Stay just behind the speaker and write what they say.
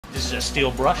This is a steel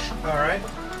brush. All right.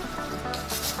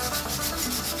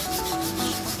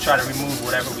 Try to remove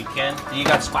whatever we can. You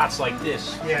got spots like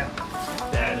this. Yeah.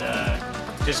 That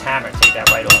just hammer, take that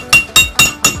right off.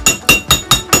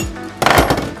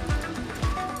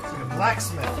 It's like a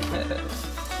blacksmith.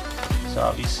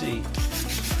 So if you see,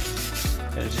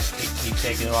 it'll just keep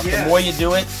taking it off. Yeah. The more you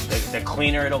do it, the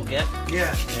cleaner it'll get.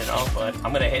 Yeah. You know, but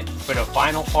I'm gonna hit for the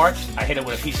final part. I hit it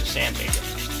with a piece of sandpaper.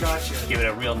 Gotcha. Give it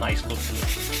a real nice look to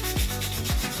it.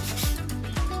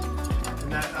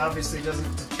 And that obviously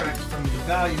doesn't detract from the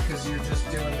value because you're just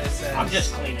doing this as... I'm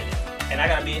just cleaning it. And I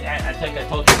gotta be, I think I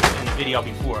told you in the video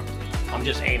before, I'm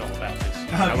just anal about this.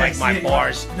 Okay, I like my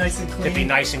bars nice and clean. to be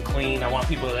nice and clean. I want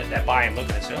people that buy them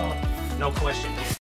looking and say, oh, no question.